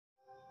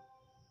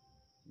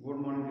Good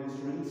morning, dear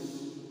students.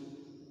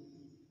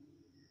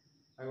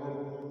 I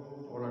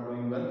hope all are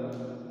doing well.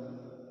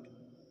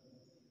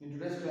 In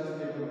today's class,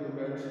 we are going to look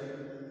at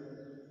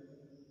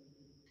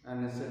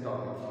an essay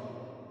topic.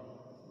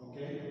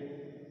 Okay?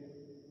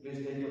 Please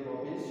take your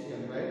copies. You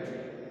can write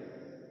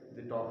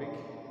the topic.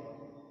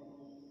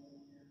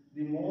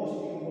 The most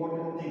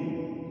important thing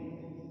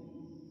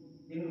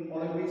in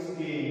Olympics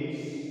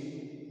Games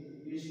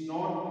is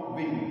not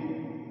win,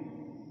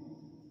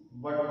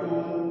 but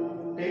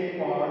to take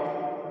part.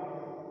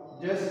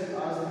 Just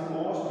as the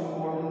most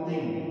important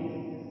thing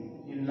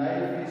in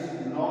life is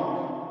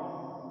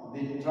not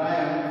the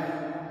triumph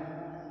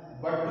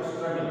but to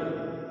struggle.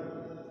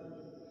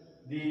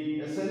 The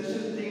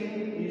essential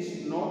thing is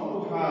not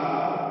to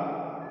have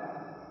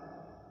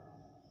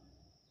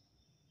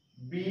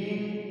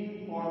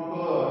been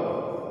conquered.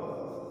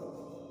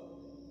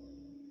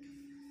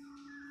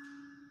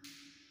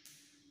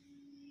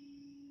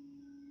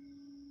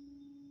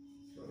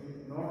 Sorry,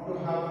 not to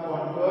have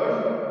conquered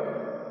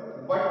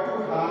but to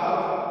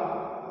have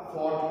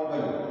fought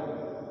well.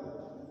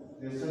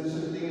 The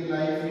essential thing in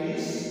life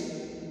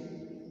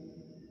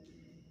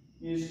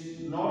is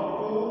not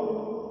to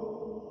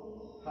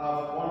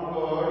have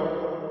conquered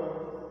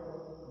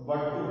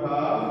but to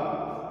have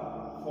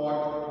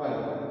fought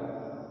well.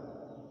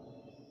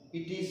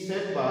 It is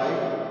said by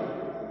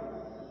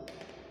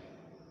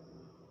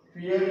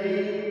Pierre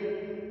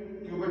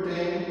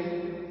Coubertin,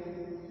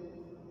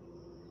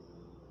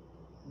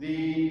 the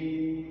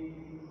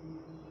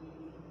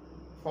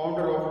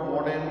founder of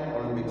modern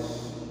Olympics.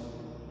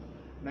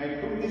 And I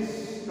took this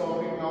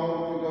topic now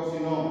because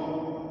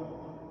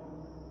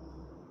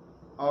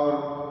our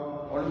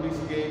Olympics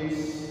Games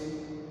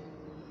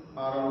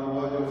are on the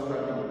verge of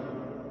starting.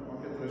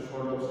 Okay,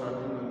 threshold of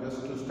starting, just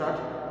to start.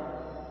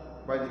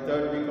 By the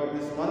third week of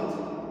this month,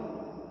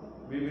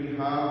 we will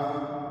have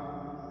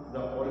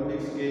the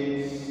Olympics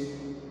Games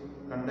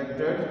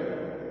conducted,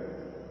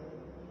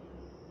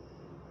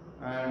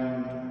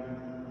 and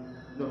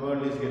the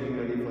world is getting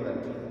ready for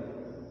that.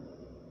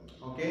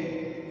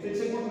 Okay, so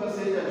it's a good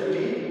message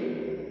actually.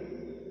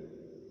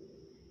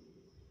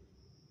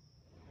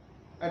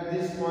 At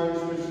this point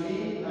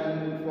especially,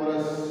 and for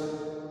us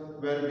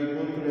where we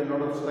go through a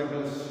lot of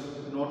struggles,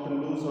 not to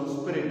lose our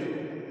spirit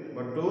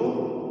but to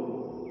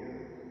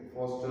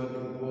foster,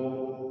 to go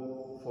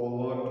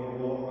forward, to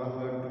go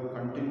ahead, to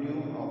continue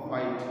our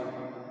fight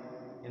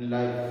in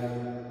life.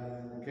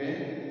 Okay,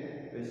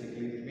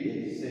 basically to be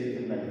safe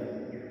in life.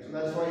 So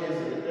that's why I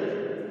selected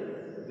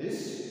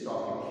this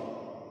topic.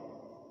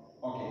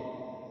 Okay,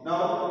 now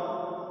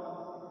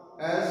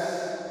as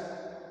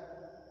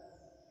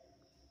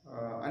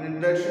an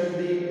introduction to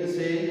the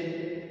essay,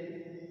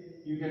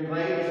 you can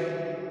write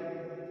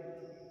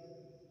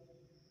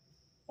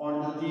on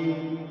the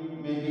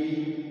theme, maybe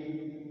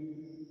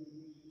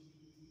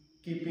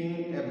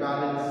keeping a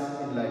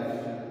balance in life.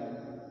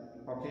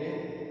 Okay,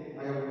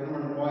 I have written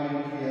one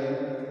point here.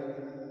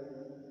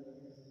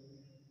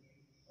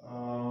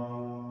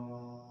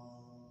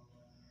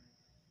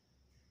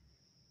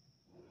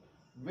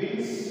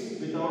 Wins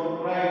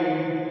without pride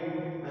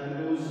and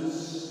loses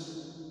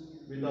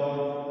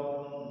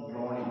without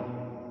groaning.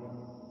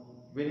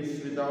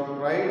 Wins without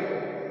pride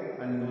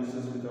and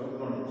loses without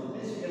groaning. So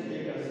this you can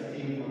take as a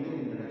theme for the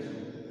introduction.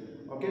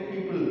 Okay,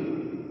 people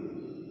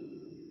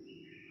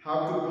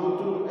have to go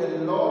through a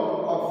lot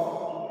of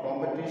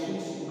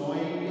competitions,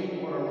 knowingly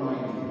or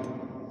unknowingly.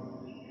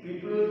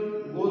 People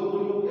go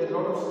through a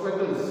lot of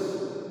struggles,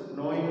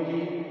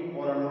 knowingly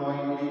or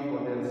unknowingly, for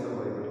their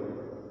survival.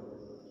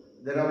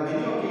 There are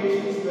many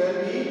occasions where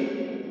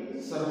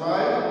we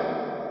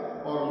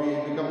survive or we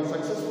become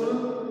successful,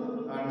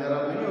 and there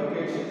are many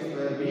occasions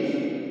where we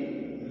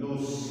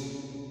lose.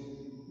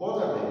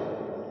 Both are there.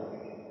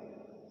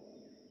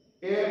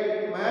 A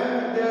man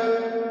with a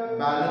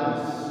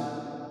balance,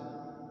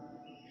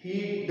 he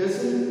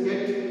doesn't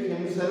get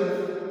himself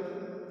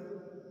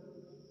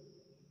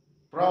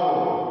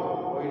proud,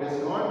 or he does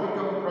not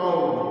become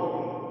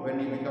proud when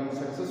he becomes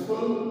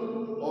successful,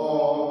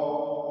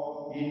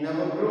 or he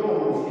never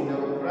groans, he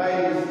never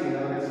cries, he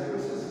never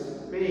expresses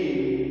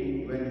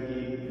pain when he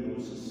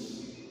loses.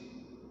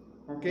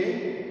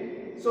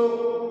 Okay? So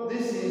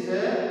this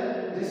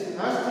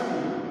has to be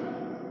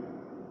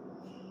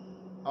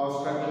our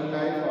struggle in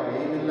life, our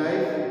aim in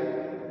life,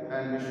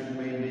 and we should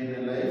maintain a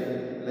life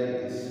like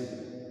this.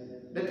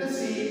 Let us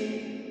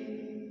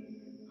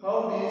see how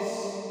this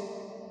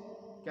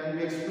can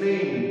be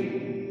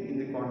explained in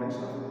the context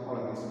of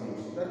Olympics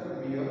Games. That would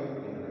be your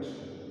introduction.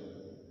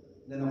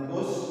 Then of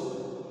course,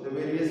 the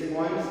various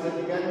points that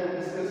we can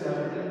discuss have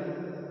written,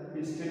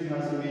 it still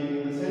has a meaning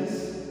in the sense.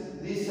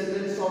 This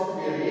sentence of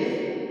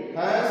Pierre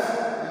has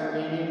a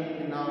meaning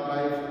in our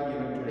life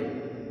even today.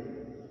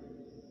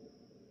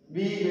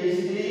 We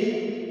basically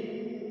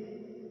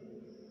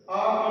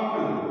are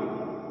people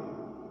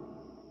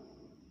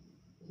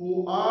who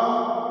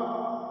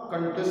are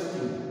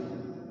contesting,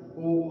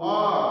 who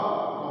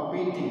are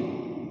competing,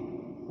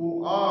 who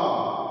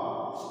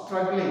are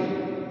struggling,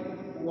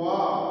 who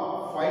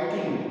are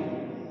fighting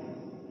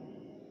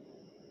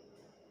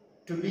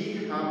to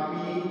be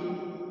happy,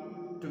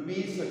 to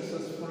be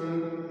successful,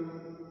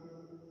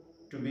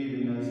 to be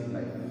winners in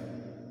life.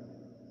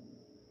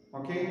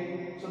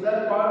 Okay, so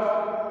that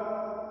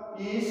part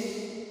is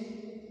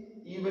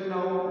even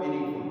now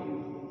meaningful.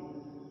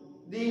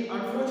 The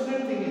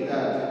unfortunate thing is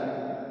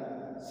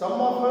that some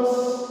of us,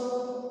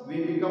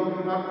 we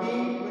become happy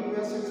when we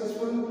are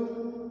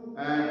successful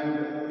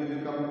and we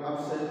become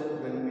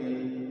upset when we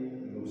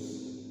lose.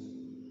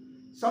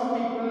 Some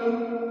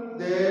people,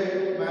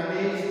 they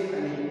manage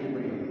an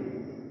equilibrium.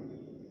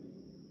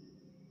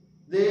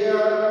 They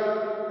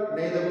are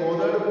neither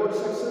bothered about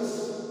success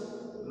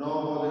nor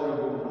bothered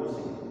about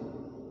losing.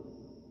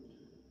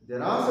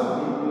 There are some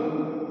people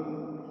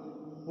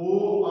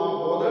who are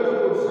bothered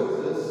about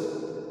success,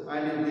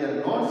 and if they are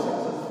not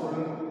successful,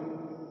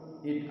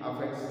 it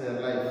affects their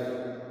life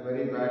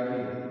very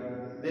badly.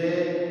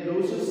 They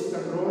lose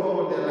control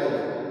over their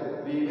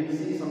life. We even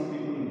see some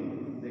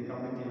people, they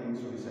commit even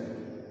suicide.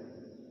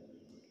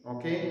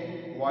 Okay,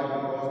 why?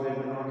 Because they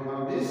do not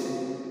have this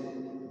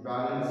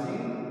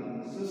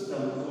balancing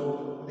system.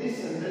 So this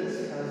sentence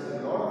has a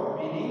lot of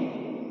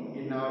meaning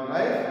in our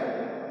life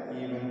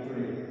even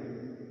today.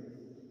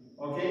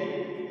 Okay,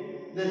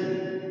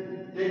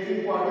 then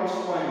taking part, next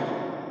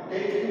point,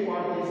 taking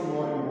part is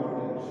more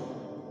important.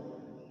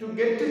 To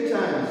get a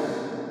chance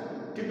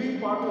to be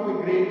part of a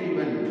great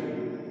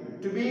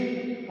event, to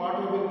be part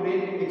of a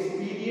great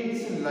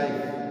experience in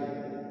life,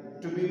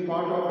 to be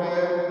part of a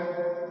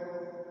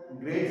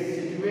great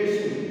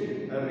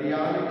situation, a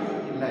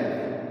reality in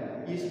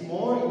life is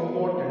more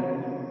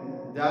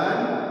important than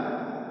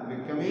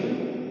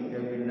becoming a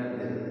winner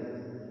there.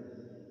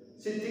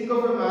 See, think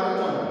of a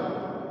marathon.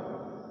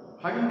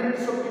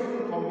 Hundreds of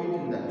people compete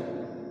in that.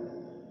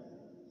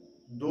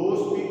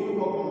 Those people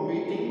who are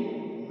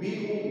competing, we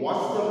who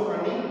watch them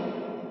running,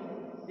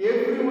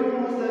 everyone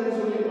knows there is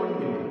only one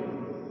winner.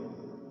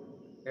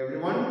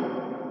 Everyone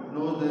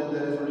knows that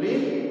there is only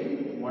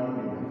one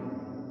winner.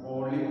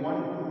 Only one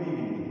could be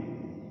winning.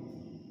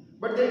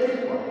 But they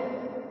take part.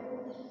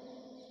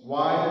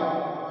 Why?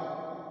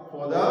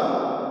 For the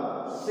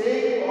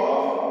sake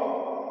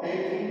of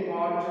taking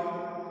part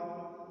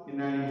in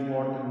an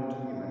important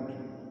event.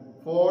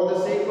 For the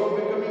sake of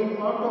becoming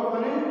part of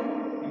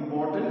an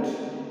important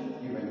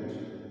event.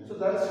 So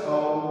that's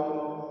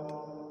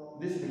how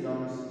this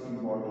becomes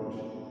important.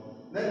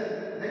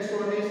 Then next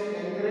one is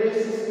encourage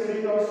the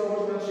spirit of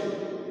sportsmanship.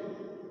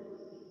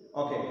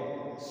 Okay,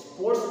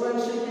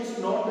 sportsmanship is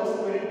not a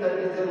spirit that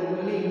is there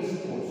only in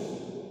sports.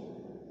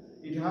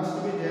 It has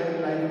to be there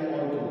in life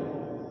also.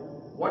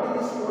 What is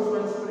the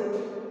sportsman spirit?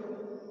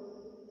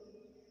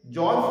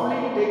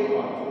 Joyfully take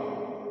part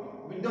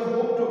with the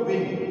hope to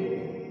win,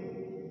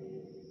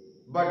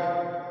 but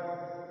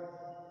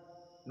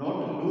not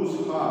to lose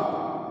heart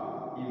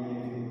even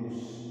if you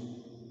lose.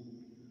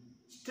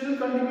 Still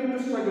continue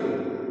to struggle,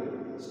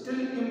 still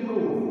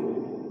improve,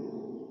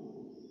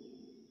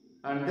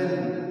 and then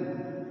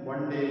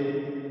one day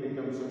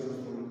become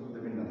successful, the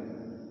winner.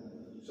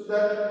 So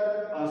that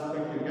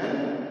aspect you can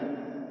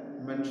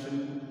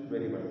mention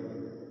very well.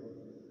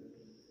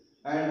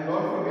 And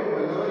don't forget,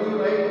 whenever you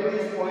write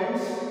these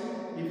points,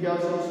 if you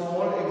have some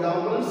small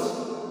examples,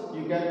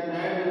 you can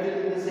add with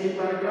it in the same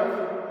paragraph,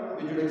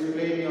 which would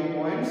explain your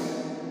points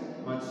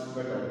much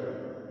better.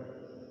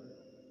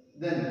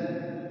 Then,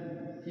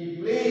 he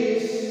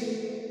plays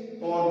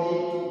for the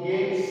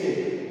game's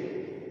sake.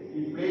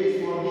 He plays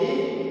for the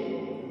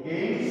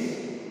game's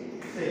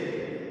sake.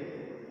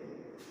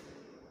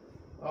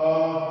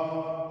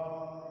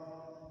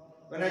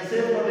 When I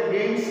say for the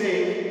game's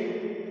sake,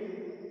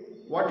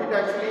 what it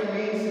actually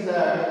means is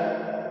that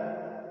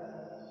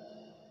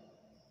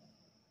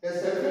a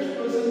selfish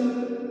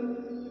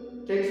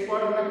person takes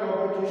part in a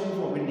competition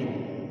for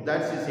winning.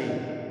 That's his aim.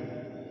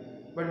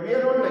 But we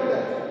are not like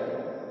that.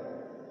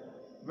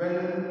 When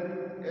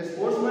a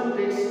sportsman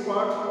takes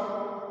part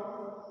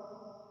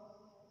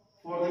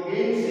for the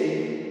game's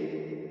sake,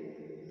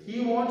 he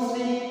wants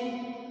the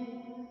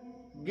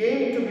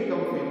game to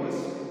become famous.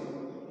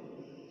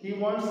 He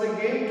wants the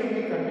game to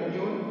be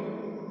continued.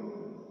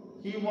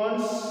 He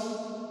wants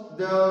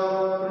the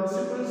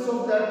principles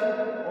of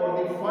that or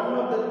the fun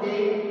of the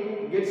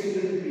game gets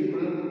into the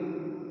people,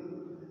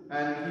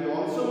 and he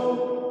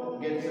also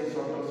gets a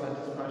sort of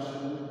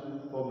satisfaction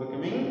for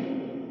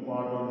becoming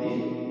part of the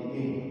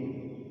game.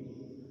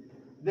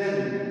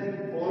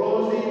 Then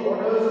follows the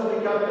orders of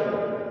the captain.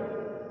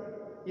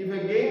 If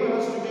a game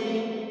has to be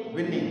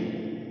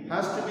winning,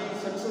 has to be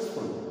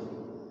successful,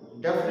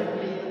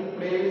 definitely the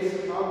players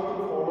have to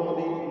follow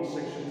the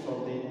instructions of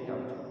the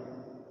captain.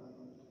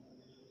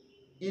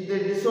 If they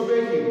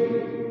disobey him,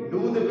 do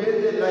the way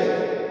they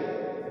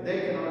like, they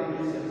cannot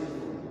be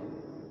successful.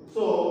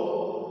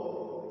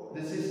 So,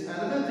 this is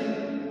another thing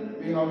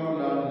we have to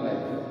learn in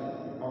life.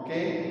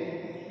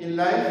 Okay? In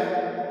life,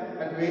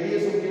 at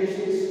various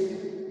occasions,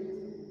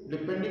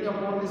 depending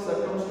upon the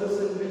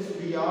circumstances in which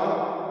we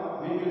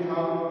are, we will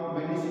have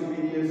many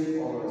superiors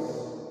over us.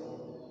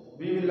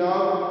 We will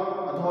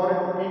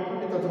have people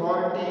with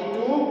authority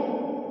to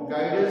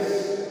guide us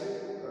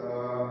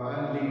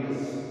and lead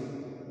us.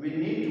 We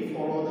need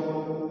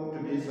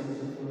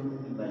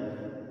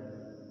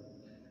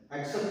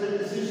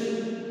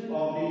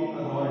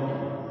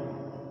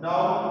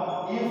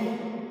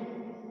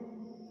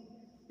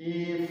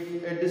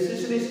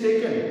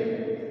taken,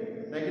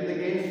 like in the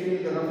games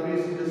field, the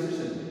referee's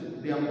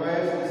decision, the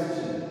umpire's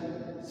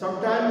decision.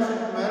 Sometimes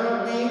it may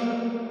not be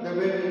the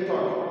way we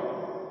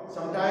thought.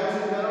 Sometimes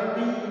it may not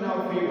be in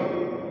our favor.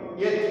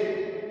 Yet,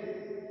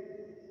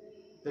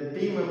 the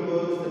team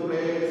members, the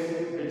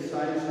players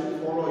decides to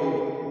follow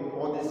it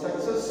for the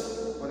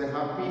success, for the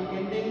happy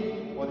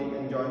ending, for the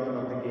enjoyment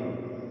of the game.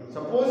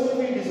 Suppose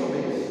if he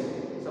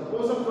disobeys,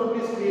 suppose a problem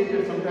is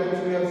created, sometimes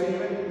we have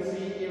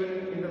seen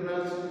even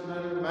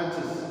international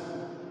matches,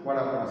 what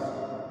happens?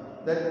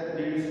 That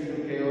leads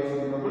into chaos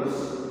and troubles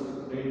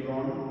later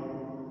on.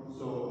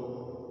 So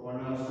one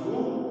has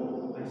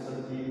to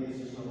accept the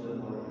decision of the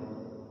authority.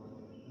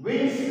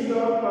 Wins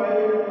without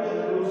pride and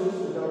loses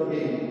without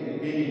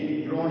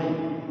gaining, groaning.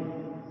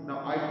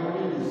 Now I told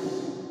you this,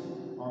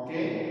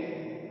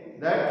 okay,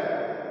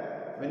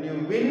 that when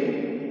you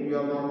win, you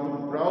are not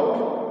too proud,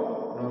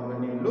 nor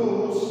when you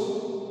lose,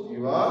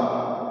 you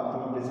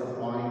are too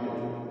disappointed.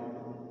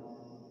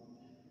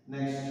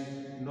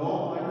 Next,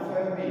 no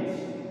unfair means.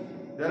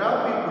 There are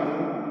people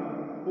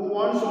who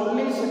wants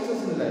only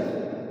success in life,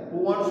 who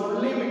wants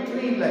only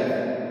victory in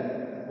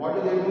life. What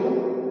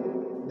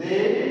do?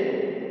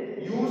 They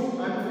use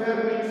unfair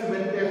means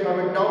when they have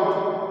a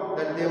doubt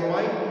that they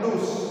might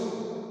lose.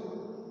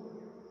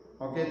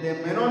 Okay, they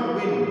may not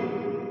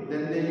win.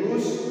 Then they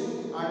use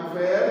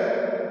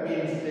unfair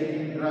means,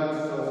 taking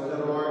drugs or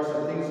steroids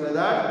or things like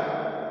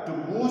that to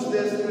boost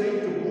their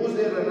spirit, to boost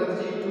their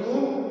energy, to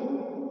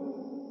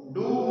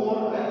do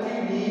more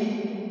activity,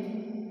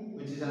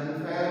 which is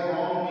unfair,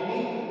 wrong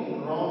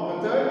meaning,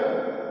 wrong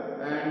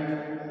method, and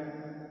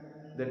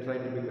they try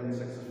to become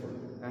successful.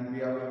 And we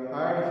have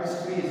had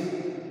histories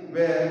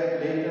where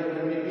later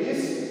when it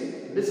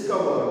is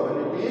discovered,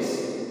 when it is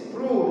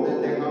proved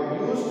that they have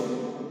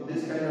used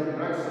this kind of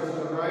drugs or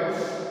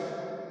steroids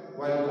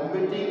while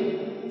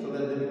competing so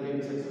that they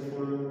became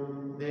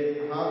successful,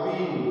 they have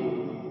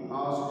been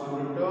asked to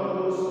return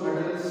those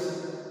medals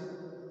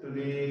to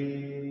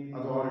the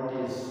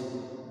authorities,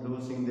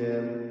 losing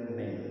their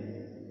name.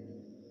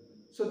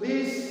 So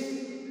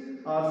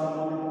these are some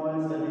of the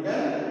points that we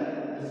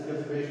can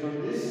discuss based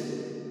on this,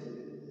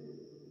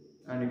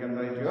 and you can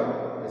write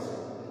your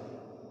essay.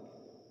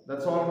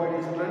 That's all, my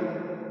dear children.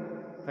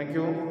 Thank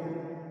you.